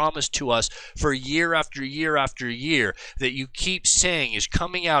been promised to us for year after year after year, that you keep saying is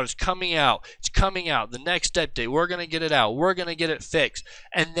coming out, it's coming out, it's coming out. The next update, we're going to get it out, we're going to get it fixed.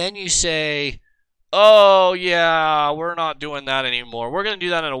 And then you say, oh yeah, we're not doing that anymore. We're going to do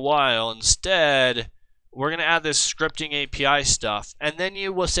that in a while. Instead, we're going to add this scripting API stuff. And then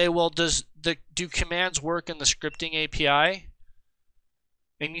you will say, well, do commands work in the scripting API?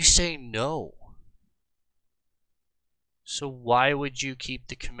 And you say no. So why would you keep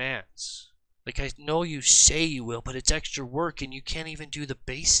the commands? Like, I know you say you will, but it's extra work and you can't even do the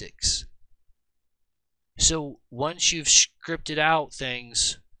basics. So once you've scripted out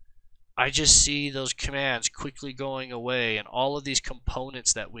things, I just see those commands quickly going away and all of these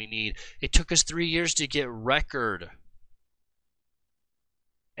components that we need. It took us 3 years to get record.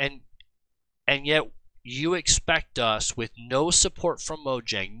 And yet you expect us, with no support from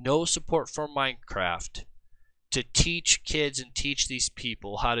Mojang, no support from Minecraft, to teach kids and teach these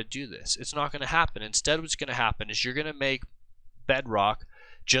people how to do this. It's not going to happen. Instead, what's going to happen is you're going to make Bedrock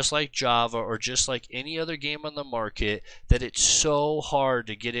just like Java or just like any other game on the market, that it's so hard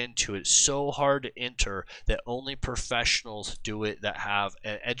to get into, it's so hard to enter, that only professionals do it that have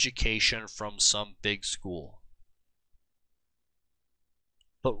an education from some big school.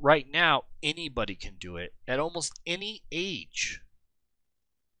 But right now, anybody can do it at almost any age.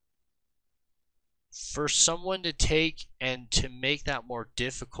 For someone to take and to make that more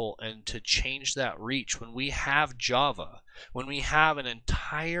difficult and to change that reach, when we have Java, when we have an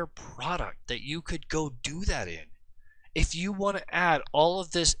entire product that you could go do that in. If you want to add all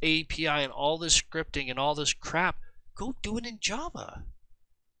of this API and all this scripting and all this crap, go do it in Java.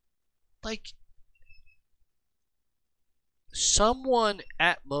 Like, someone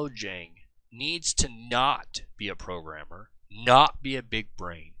at Mojang needs to not be a programmer, not be a big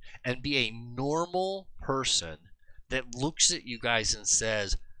brain, and be a normal person that looks at you guys and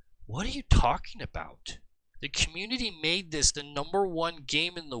says, what are you talking about? The community made this the #1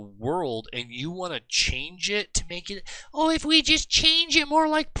 game in the world, and you want to change it to make it, oh, if we just change it more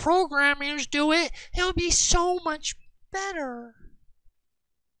like programmers do it, it'll be so much better.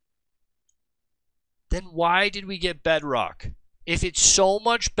 Then why did we get Bedrock? If it's so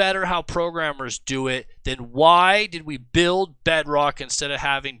much better how programmers do it, then why did we build Bedrock instead of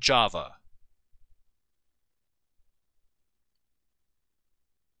having Java?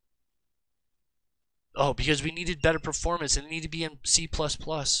 Oh, because we needed better performance and it needed to be in C++.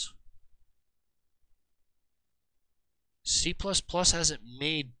 C++ hasn't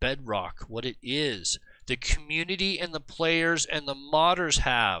made Bedrock what it is. The community and the players and the modders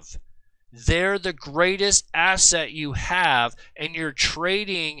have. They're the greatest asset you have, and you're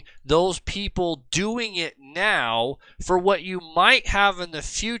trading those people doing it now for what you might have in the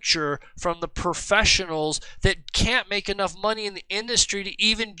future from the professionals that can't make enough money in the industry to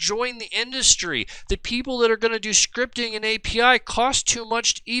even join the industry. The people that are going to do scripting and API cost too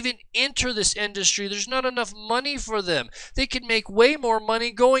much to even enter this industry. There's not enough money for them. They could make way more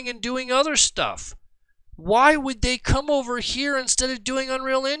money going and doing other stuff. Why would they come over here instead of doing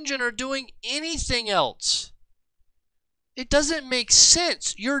Unreal Engine or doing anything else? It doesn't make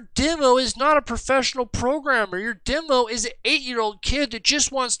sense. Your demo is not a professional programmer. Your demo is an 8-year-old kid that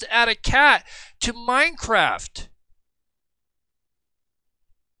just wants to add a cat to Minecraft.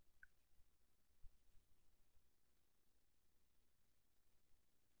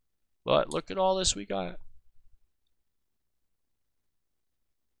 But look at all this we got.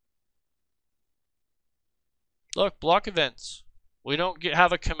 Look, block events. We don't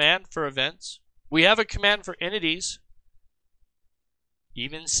have a command for events. We have a command for entities.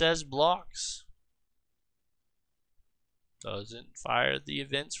 Even says blocks. Doesn't fire the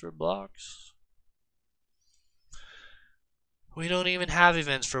events for blocks. We don't even have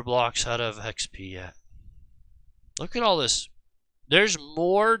events for blocks out of XP yet. Look at all this. There's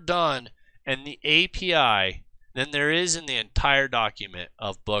more done in the API than there is in the entire document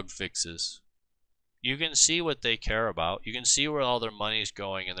of bug fixes. You can see what they care about. You can see where all their money's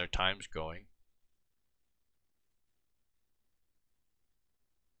going and their time's going.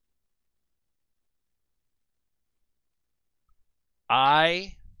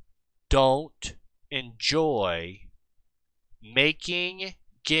 I don't enjoy making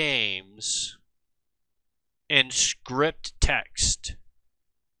games in script text.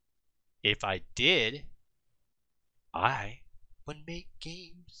 If I did, I would make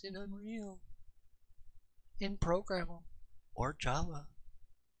games in Unreal, in Programmer, or Java.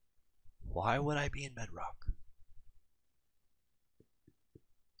 Why would I be in Bedrock?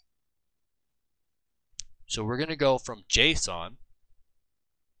 So we're going to go from JSON,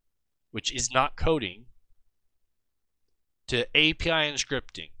 which is not coding, to API and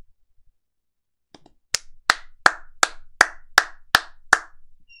scripting.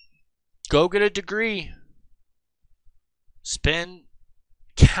 Go get a degree. Spend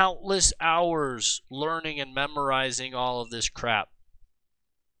countless hours learning and memorizing all of this crap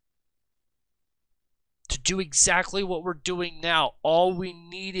to do exactly what we're doing now. All we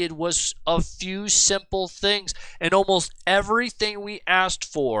needed was a few simple things, and almost everything we asked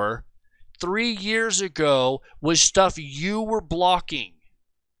for 3 years ago was stuff you were blocking.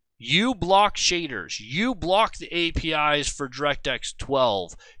 You blocked shaders. You blocked the APIs for DirectX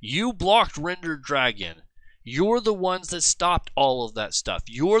 12. You blocked Render Dragon. You're the ones that stopped all of that stuff.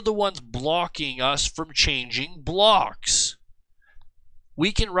 You're the ones blocking us from changing blocks.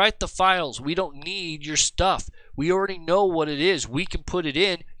 We can write the files. We don't need your stuff. We already know what it is. We can put it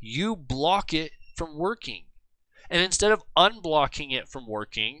in. You block it from working. And instead of unblocking it from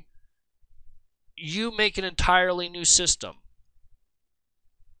working, you make an entirely new system.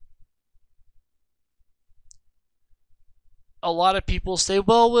 A lot of people say,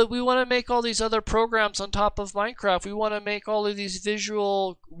 well, we want to make all these other programs on top of Minecraft. We want to make all of these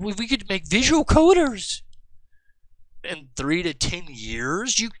visual... We could make visual coders. In 3 to 10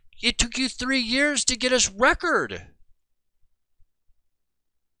 years? It took you 3 years to get us record.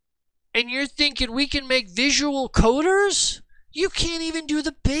 And you're thinking we can make visual coders? You can't even do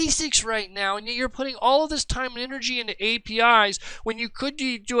the basics right now, and yet you're putting all of this time and energy into APIs when you could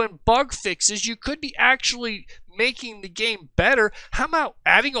be doing bug fixes. You could be actually making the game better. How about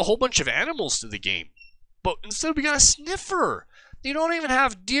adding a whole bunch of animals to the game? But instead we got a sniffer. You don't even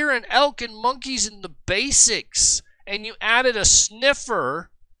have deer and elk and monkeys in the basics, and you added a sniffer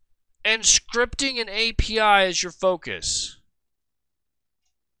and scripting and API as your focus.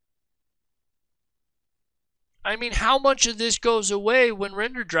 I mean, how much of this goes away when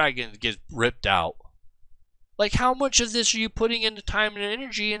Render Dragon gets ripped out? Like, how much of this are you putting into time and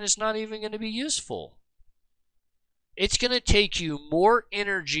energy and it's not even going to be useful? it's going to take you more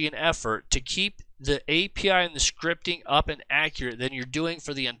energy and effort to keep the API and the scripting up and accurate than you're doing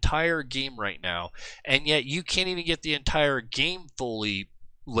for the entire game right now. And yet you can't even get the entire game fully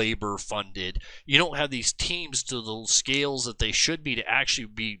labor funded. You don't have these teams to the scales that they should be to actually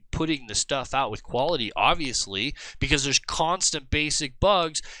be putting the stuff out with quality, obviously, because there's constant basic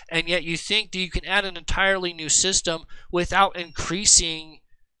bugs, and yet you think that you can add an entirely new system without increasing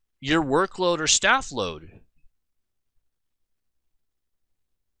your workload or staff load.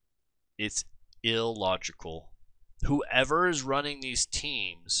 It's illogical. Whoever is running these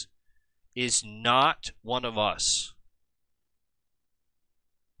teams is not one of us.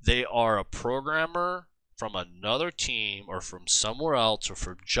 They are a programmer from another team or from somewhere else or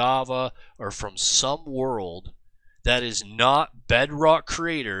from Java or from some world that is not Bedrock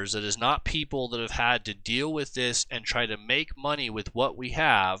creators, that is not people that have had to deal with this and try to make money with what we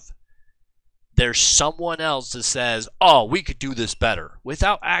have. There's someone else that says, oh, we could do this better,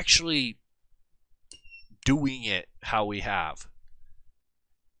 without actually doing it how we have.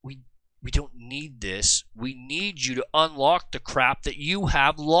 We don't need this. We need you to unlock the crap that you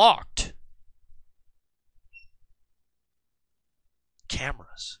have locked.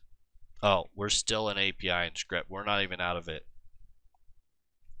 Cameras. Oh, we're still in API and script. We're not even out of it.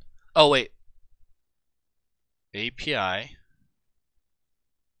 Oh, wait. API.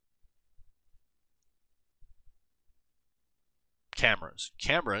 Cameras.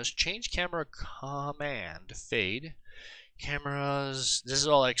 Cameras. Change camera command. Fade. Cameras. This is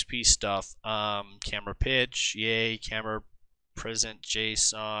all XP stuff. Camera pitch. Yay. Camera present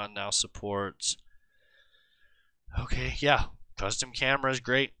JSON now supports. Okay. Yeah. Custom cameras.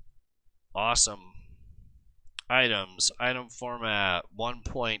 Great. Awesome. Items. Item format.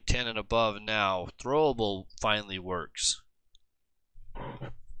 1.10 and above now. Throwable finally works.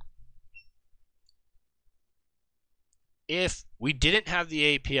 If we didn't have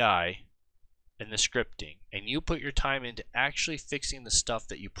the API and the scripting, and you put your time into actually fixing the stuff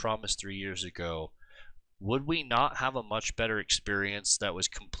that you promised 3 years ago, would we not have a much better experience that was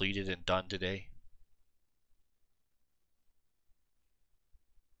completed and done today?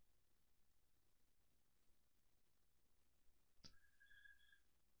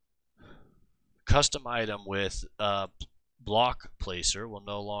 Custom item with block placer will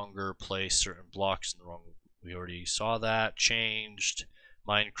no longer place certain blocks in the wrong. We already saw that. Changed.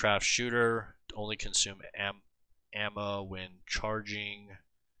 Minecraft shooter only consume ammo when charging.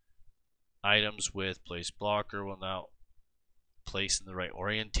 Items with place blocker will now place in the right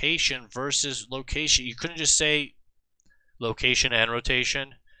orientation versus location. You couldn't just say location and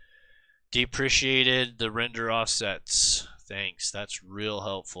rotation. Depreciated the render offsets. Thanks. That's real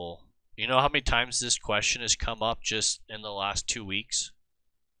helpful. You know how many times this question has come up just in the last 2 weeks?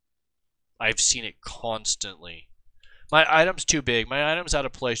 I've seen it constantly. My item's too big. My item's out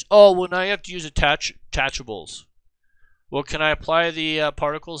of place. Oh, well, now you have to use attachables. Well, can I apply the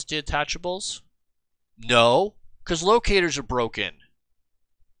particles to attachables? No, because locators are broken.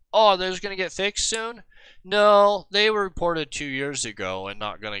 Oh, those going to get fixed soon? No, they were reported 2 years ago and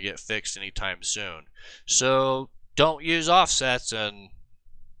not going to get fixed anytime soon. So don't use offsets and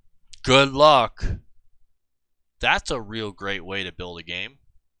good luck. That's a real great way to build a game.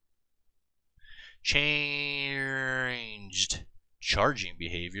 Changed charging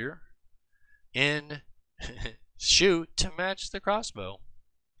behavior in shoot to match the crossbow.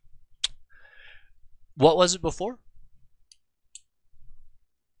 What was it before?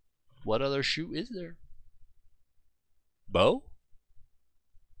 What other shoot is there? Bow?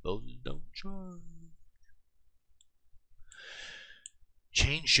 Bows don't charge.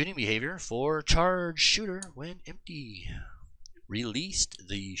 Change shooting behavior for charge shooter when empty. Released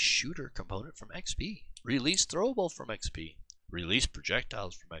the shooter component from XP. Release throwable from XP. Release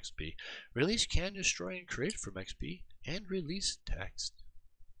projectiles from XP. Release can destroy and create from XP. And release text.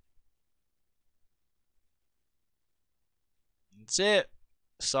 That's it.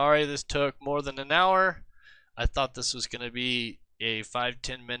 Sorry this took more than an hour. I thought this was going to be a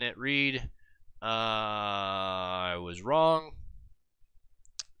 5-10 minute read. I was wrong.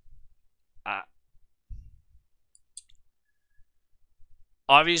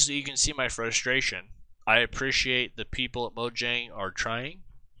 Obviously, you can see my frustration. I appreciate the people at Mojang are trying.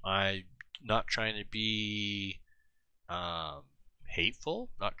 I'm not trying to be hateful,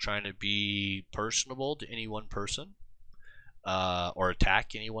 not trying to be personable to any one person or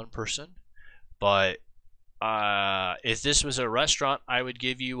attack any one person. But if this was a restaurant, I would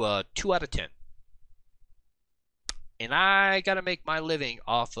give you a 2 out of 10. And I got to make my living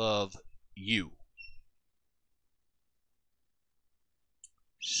off of you.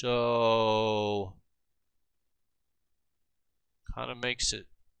 So Kind of makes it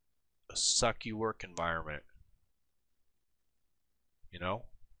a sucky work environment. You know?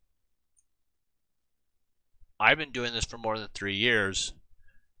 I've been doing this for more than 3 years.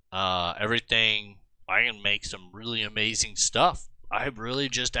 Everything, I can make some really amazing stuff. I'm really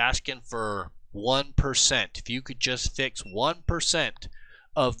just asking for 1%. If you could just fix 1%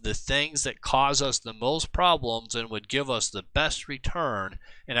 of the things that cause us the most problems and would give us the best return,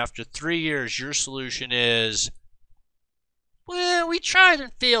 and after 3 years your solution is, well, we tried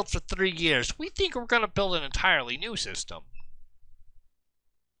and failed for 3 years. We think we're going to build an entirely new system.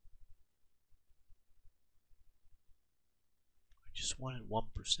 I just wanted 1%.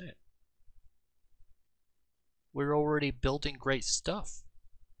 We're already building great stuff.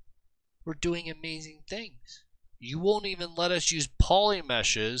 We're doing amazing things. You won't even let us use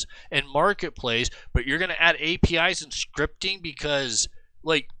polymeshes and marketplace, but you're going to add APIs and scripting because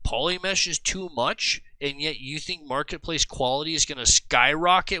like polymesh is too much, and yet you think marketplace quality is going to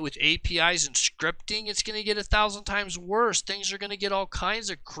skyrocket with APIs and scripting. It's going to get 1,000 times worse. Things are going to get all kinds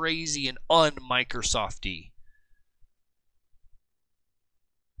of crazy and un-Microsofty.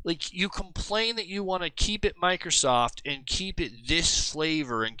 Like, you complain that you want to keep it Microsoft and keep it this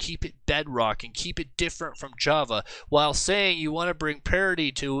flavor and keep it Bedrock and keep it different from Java, while saying you want to bring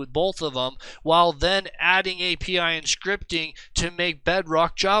parity to both of them, while then adding API and scripting to make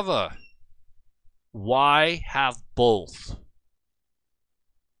Bedrock Java. Why have both?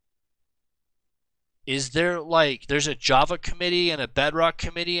 Is there like, there's a Java committee and a Bedrock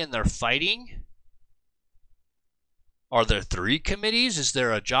committee and they're fighting? Are there 3 committees? Is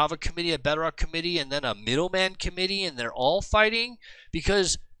there a Java committee, a Bedrock committee, and then a middleman committee, and they're all fighting?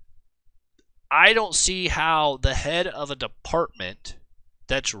 Because I don't see how the head of a department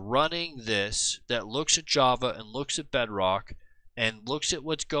that's running this, that looks at Java and looks at Bedrock and looks at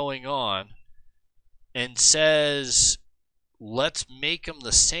what's going on and says, let's make them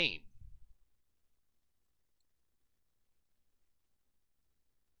the same.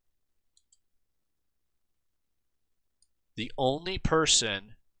 The only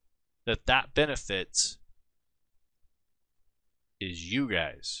person that benefits is you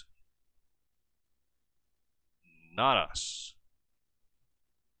guys, not us.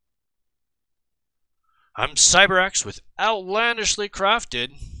 I'm CyberAxe with Outlandishly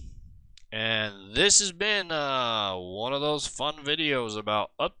Crafted, and this has been one of those fun videos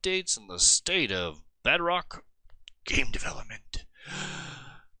about updates in the state of Bedrock game development.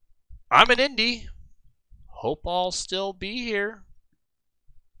 I'm an indie. Hope I'll still be here.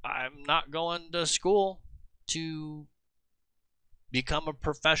 I'm not going to school to become a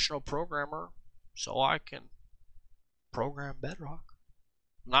professional programmer so I can program Bedrock.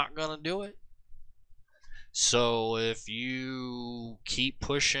 Not going to do it. So if you keep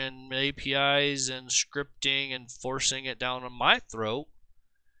pushing APIs and scripting and forcing it down on my throat,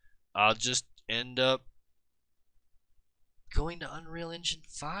 I'll just end up going to Unreal Engine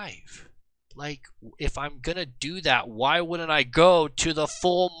 5. Like, if I'm going to do that, why wouldn't I go to the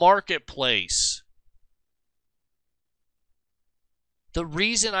full marketplace? The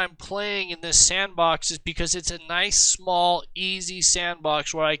reason I'm playing in this sandbox is because it's a nice, small, easy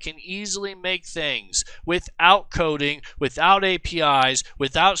sandbox where I can easily make things without coding, without APIs,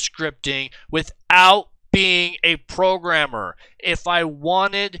 without scripting, without being a programmer. If I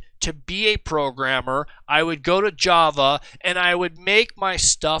wanted to be a programmer, I would go to Java and I would make my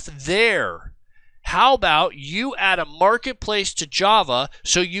stuff there. How about you add a marketplace to Java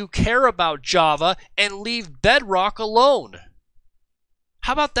so you care about Java and leave Bedrock alone?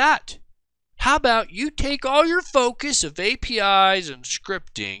 How about that? How about you take all your focus of APIs and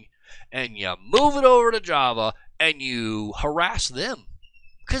scripting and you move it over to Java and you harass them?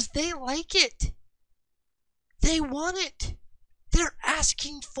 Because they like it. They want it. They're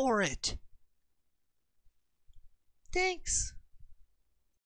asking for it. Thanks.